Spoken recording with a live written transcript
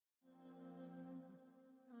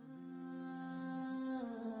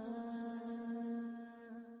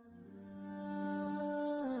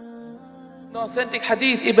The authentic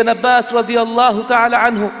hadith, Ibn Abbas radiallahu ta'ala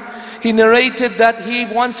anhu, he narrated that he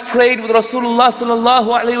once prayed with Rasulullah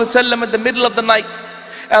sallallahu alayhi wasallam at the middle of the night,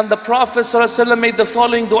 and the Prophet sallallahu alayhi wasallam made the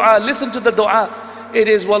following dua. Listen to the dua. It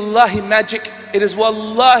is wallahi magic. It is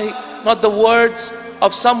wallahi not the words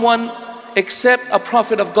of someone except a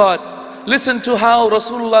prophet of God. Listen to how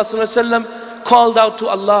Rasulullah sallallahu alayhi wasallam called out to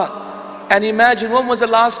Allah. And imagine, when was the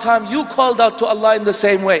last time you called out to Allah in the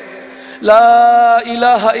same way? La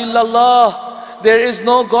ilaha illallah. There is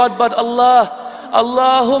no God but Allah.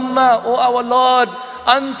 Allahumma, O our Lord,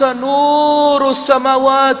 Anta nuru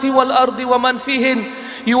samawati wal ardi wa man fihin.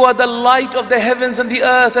 You are the light of the heavens and the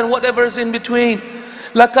earth and whatever is in between.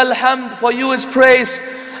 Lakal hamd, for you is praise.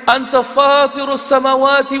 Anta fatiru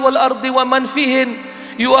samawati wal ardi wa man fihin.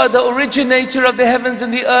 You are the originator of the heavens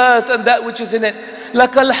and the earth and that which is in it.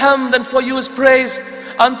 Lakal hamd, and for you is praise.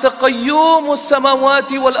 Anta qayyumu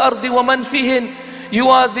samawati wal ardi wa man fihin. You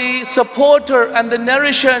are the supporter and the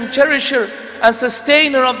nourisher and cherisher and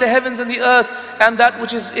sustainer of the heavens and the earth and that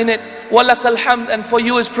which is in it. Walakal hamd, and for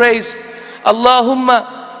you is praise.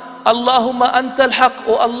 Allahumma, Allahumma anta al-haq.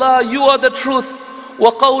 O Allah, you are the truth.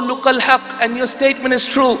 Wa qawluka al-haq, and your statement is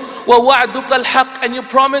true. Wa wa'duka al-haq, and your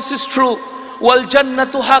promise is true. Wal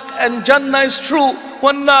jannatu haq, and Jannah is true.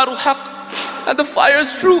 Wan naru haq, and the fire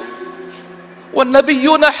is true. Wa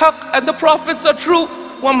nabiyyuna haq, and the prophets are true.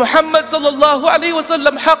 Wa Muhammad sallallahu alayhi wa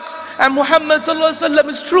sallam haq, and Muhammad sallallahu alayhi wa sallam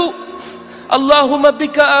is true. Allahumma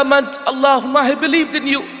bika amant. Allahumma, I have believed in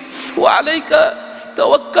you. Wa alayka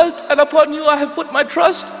tawakkalt, and upon you I have put my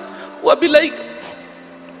trust. Wa bilayka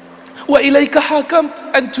wa ilayka hakamt,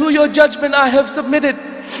 and to your judgment I have submitted.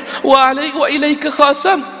 Wa ilayka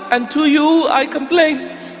khasamt, and to you I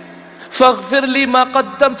complain. Faghfir li ma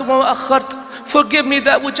qaddamtu wa akhart. Forgive me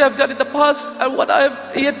that which I have done in the past and what I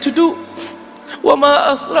have yet to do. Wa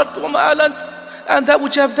ma asrart wa ma alant, and that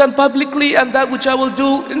which I have done publicly and that which I will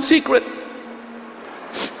do in secret.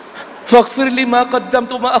 فاغفر لي ما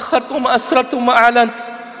قدمت وما أخرت وما أسررت وما أعلنت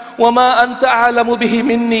وما أنت أعلم به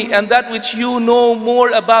مني, and that which you know more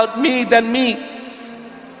about me than me.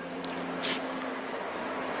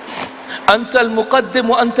 أنت المقدم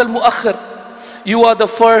وأنت المؤخر. You are the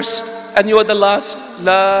first and you are the last.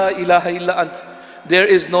 La ilaha illa ant. There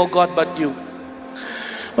is no God but you.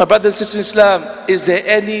 My brothers and sisters in Islam, is there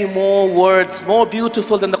any more words more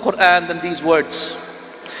beautiful than the Quran than these words?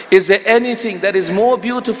 Is there anything that is more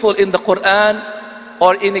beautiful in the Quran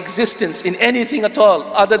or in existence, in anything at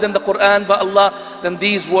all, other than the Quran by Allah, than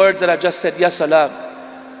these words that I've just said, Ya Salam?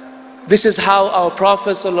 This is how our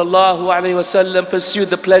Prophet ﷺ pursued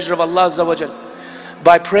the pleasure of Allah Azza wa Jal,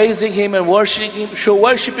 by praising Him and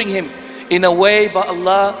worshipping Him in a way by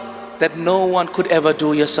Allah that no one could ever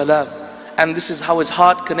do, Ya Salam. And this is how his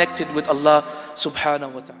heart connected with Allah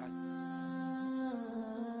subhanahu wa ta'ala.